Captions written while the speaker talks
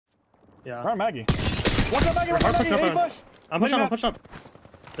Yeah. Where Maggie? Watch out, Maggie! Watch out, Maggie! Hey, push! I'm pushing up.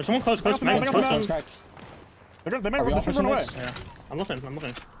 There's someone close. They may run away. Yeah. I'm looking.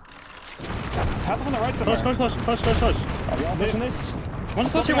 Half on the right side. Close. Are we all pushing this? One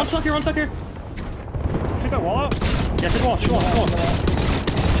stuck here. Shoot that wall out. Yeah, shoot the wall.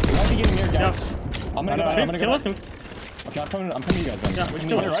 We might be getting near, guys. I'm gonna go back. Okay, I'm coming to you guys then. Yeah, we can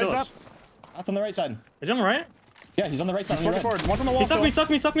do it. Right, Up on the right side. Is he on the right? Yeah, he's on the right side. Forward. One's on the wall.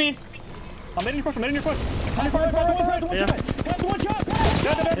 He sucked me. I'm hitting your push. One shot.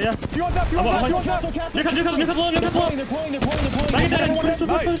 Yeah. You on top. They're pulling.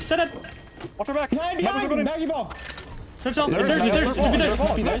 Dead. Watch her back. Maggie ball. There's.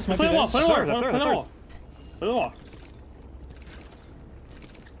 Play the wall.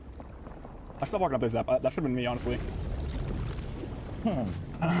 I should have walked up this. That should have been me, honestly.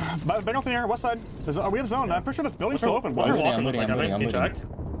 Bangles in here, west side. Are we in zone? I'm pretty sure this building's still open, boys. I'm looting.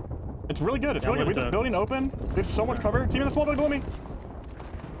 It's really good. We have this building open. We have so much cover. Team in the small building below me.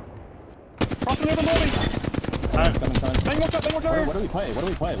 Crossing the open building. Bang, watch out. What do we play?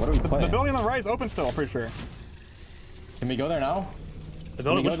 The building on the right is open still, I'm pretty sure. Can we go there now? The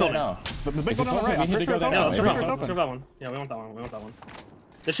building, which building? The big building on the right. We need to go there now. Let's go that one. Yeah, we want that one.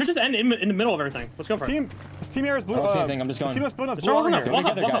 It should just end in the middle of everything. Let's go for it. This team here is blue. I don't see anything. I'm just going. The team is blue. Walk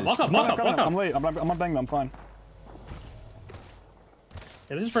up. I'm late. I'm gonna bang them. I'm fine.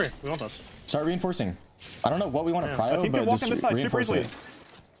 Yeah, this is free. We want this. Start reinforcing. I don't know what we want to prio, but just reinforce it.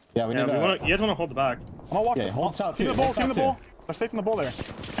 Yeah, we need to. You guys want to hold the back. I'm gonna walk. Yeah, hold south too. Team the bull. They're safe in the bull there.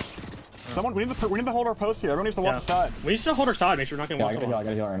 Someone, we need to hold our post here. Everyone needs to walk the side. We need to hold our side. Make sure we're not getting walked. I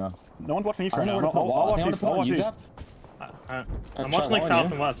gotta heal right now. No one's watching east right now. I'll watch east. I'm watching like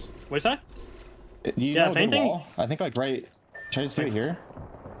south and west. What do you say? Do you know the wall? I think like right. Try to do it here.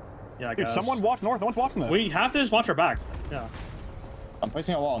 Yeah, I guess. Dude, someone walk north. No one's watching this. We have to just watch our back. Yeah. I'm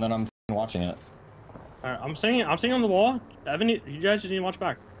placing a wall and then I'm watching it. Alright, I'm sitting on the wall. Evan, you guys just need to watch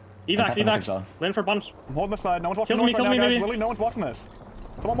back. Evacs. Land for bottoms. I'm holding the side. No one's watching north right now, guys. Literally, no one's watching this.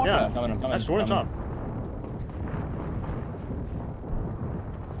 Someone watch that. I'm coming. That's Jordan's top.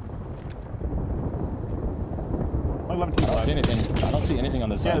 I don't see anything. I don't see anything on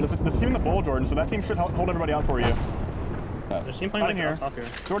this side. Yeah, there's a team in the bowl, Jordan, so that team should hold everybody out for you. There's a team playing here.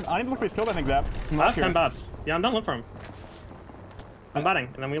 Jordan, I need to look for his kill, I think, Zap. I have 10 bats. Yeah, I'm done looking for him. I'm batting,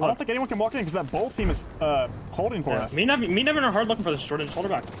 and then we look. I don't think anyone can walk in because that bowl team is holding for us. Me never are hard looking for this, Jordan. Just hold her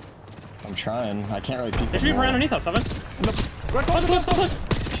back. I'm trying. I can't really peek. They should be right underneath us, Evan. Close.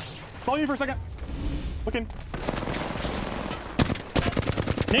 Follow you for a second. Looking.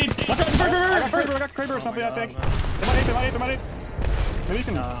 Need. Watch out, I got Kraber or something, I think. They might hit. Maybe you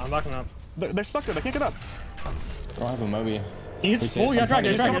can. I'm backing up. They're stuck there. They can't get up. I don't have a Moby. Oh, yeah, drag.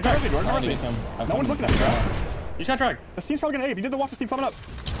 No one's looking at me, bro. You just got drag. This team's probably gonna ape. You did the watch this team coming up.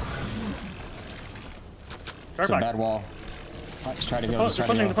 It's a bad wall. Let's try to heal. They're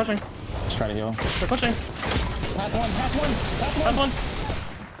pushing. Let's try to heal. They're pushing. Path one.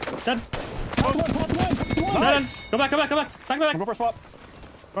 Dead. Nice. Go back. I'm going for a swap.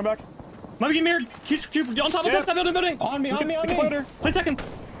 Going back. Might be getting mirrored. Cube on top of that building. On me. Play second.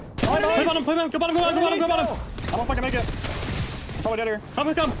 Play bottom. Go bottom. I don't know if I can make it. Probably dead here. Come.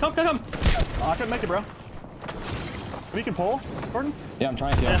 I couldn't make it, bro. Maybe you can pull, Gordon? Yeah, I'm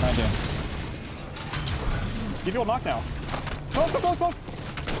trying to. Give you a knock now. Close.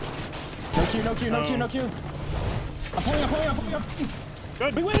 No Q. I'm pulling up.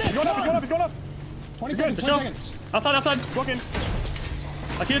 Good. We win this. He's going up. 20 seconds. Outside. Looking.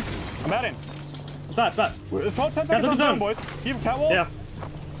 I kid. I'm at it. It's bad. It's 10 seconds on zone, boys. Keep him catwalk. Yeah.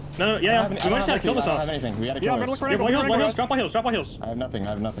 No, yeah. We might have to kill this off. I don't have anything. We gotta kill this. Drop by heals. I have nothing. I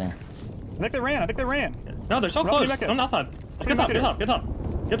think they ran. No, they're so close. Come outside. Get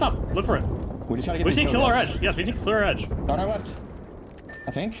top. Look for it. We just gotta get We need to kill our edge. Yes, we need to clear our edge. On our left.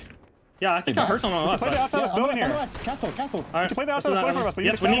 I think. Yeah, I think I heard someone on our left. Play the outside of this building here. Castle. Alright. Play the outside of this building for us, but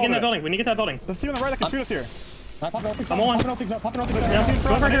yes, we need to get in that building. There's a team on the right that can shoot us here. Popping all things up. Smoke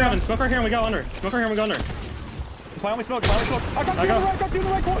right here, Evan. Smoke right here and we go under. It's my only smoke. I got two in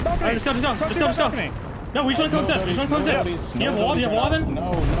the right corner. Alright, just go. No, we just want to coexist. You have wall, Evan?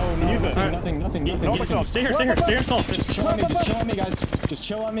 No. Use it. Nothing. Stay here. Just chill on me, guys. Just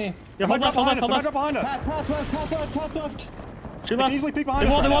chill on me. Yeah, hold left. Behind us. Path left. Shoot left. Easily peek behind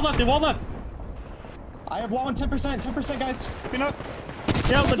us. They wall left. I have wall on 10%. Guys. Picking up.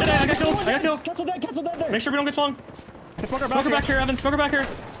 Yeah, but I got killed. Castle dead there. Make sure we don't get swung. Smoke her back here, Evan. Smoke her back here.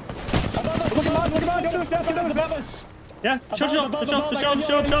 Look at us. Yeah, chill,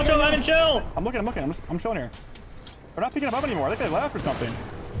 Evan, chill. I'm looking. I'm showing here. They're not picking up anymore. I think they left or something.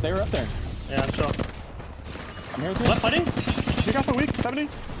 They were up there. Yeah, I'm chill. I'm here with you. Left fighting? You got for weak, 70.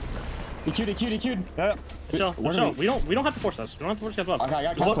 He queued. Yeah. Chill. We don't have to force this. We don't have to force this above. Okay, I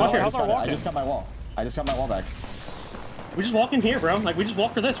got Just walk here. I just got my wall. I just got my wall back. We just walk in here, bro. Like we just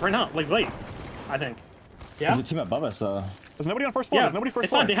walk for this right now. Like late, I think. Yeah. There's a team above us. There's nobody on first floor. Yeah. There's nobody first It's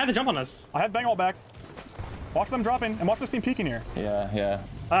floor. fine. They had to jump on us. I have bang ult back. Watch them dropping and watch this team peeking here. Yeah.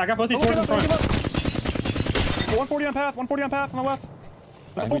 I got both these doors in front. 140 on path. 140 on path on the left.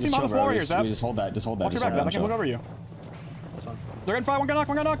 There's a full team on this floor here, Zap. We just hold that. Watch your back, Zap. I can look over you. They're getting 5. One got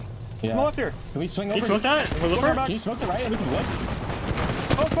knocked. Yeah. On the left here. Can we swing Can you over? smoke that? We're looking. Can you smoke the right and we can look?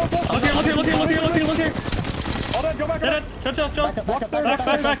 Look here. All dead. Go back. Dead. Chill. Back up.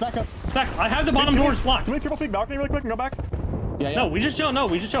 Back. I have the bottom doors blocked. Can we triple peek balcony really quick and go back? Yeah. No, we just chill.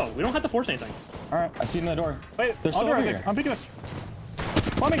 We don't have to force anything. All right. I see him in the door. Wait, they're still over here. I'm peeking this.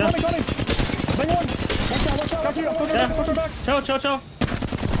 Coming. Bang one. Watch out. Got you. Push her back. Chill.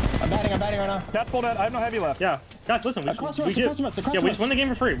 I'm batting right now. Cat's full dead. I have no heavy left. Yeah. Guys, listen. We just win the game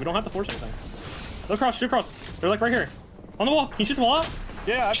for free. We don't have to force anything. Look across. Shoot across. They're like right here. On the wall. Can you shoot the wall out?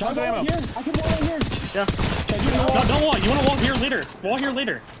 Yeah, I have tons of ammo. I can wall in here. Yeah. No, don't wall. You want to wall here later. Wall here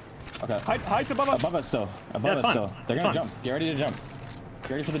later. Okay. Height's above us. Above us still. They're gonna jump. Get ready to jump.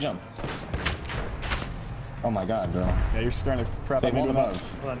 Get ready for the jump. Oh my god, bro. Yeah, you're starting to trap. They walled above.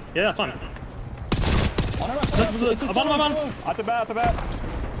 Yeah, that's fine. It's a solo. At the bat.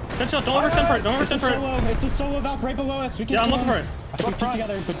 Don't overextend for it. It's a solo valk right below us. We can. Yeah, I'm looking for it. We can keep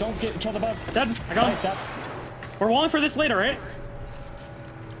together, but don't get killed above. Dead. I got him. We're walling for this later, right?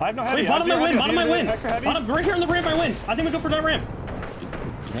 I have no heavy. Wait, bottom might win. Extra heavy? Bottom, right here on the ramp, I win. I think we go for that ramp. You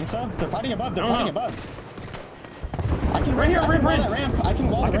think so? They're fighting above. I can right here, wall that ramp. I can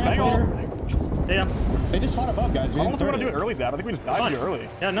wall the ramp later. Yeah. They just fought above, guys. I don't know if we want to do it early, Zap. I think we just died here early.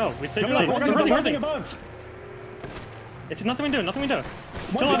 Yeah, no. We stayed No, early. we're It's gonna nothing above. It's nothing we do.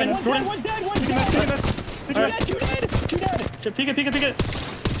 Jordan. One's dead. Two dead. Peek it.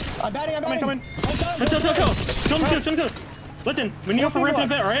 I'm batting. Coming. Chill. Show him. Listen, when you go for ramp in a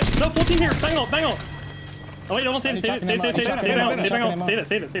bit, alright? No, full team here. Bang ult. Oh wait, don't save it. Save it.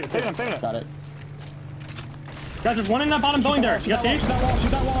 Got it. Guys, there's one in that bottom building there. You got Shoot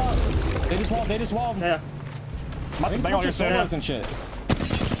that wall. They just walled. Yeah. I think it's your solos and shit.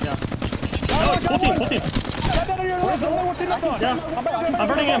 Yeah. No, full team.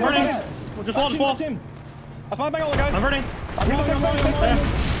 I'm burning. Just wall. That's my bang ult, guys. I'm burning.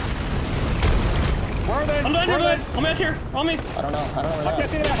 Where are they? I'm out here. On me. I don't know where I can't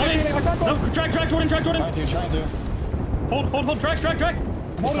see they're at. it. No, drag Jordan. Trying to. Hold. Drag. It's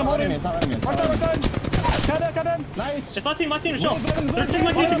not letting me. Right there. Nice. It's last team to show. There's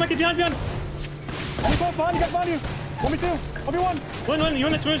Sigma kid behind. You guys behind you. 1v2. 1v1. Win. You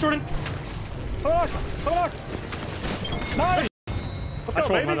win this move, Jordan. Come Nice. Let's go,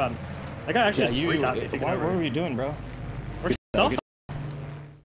 baby. My bad. That guy actually What were you doing, bro?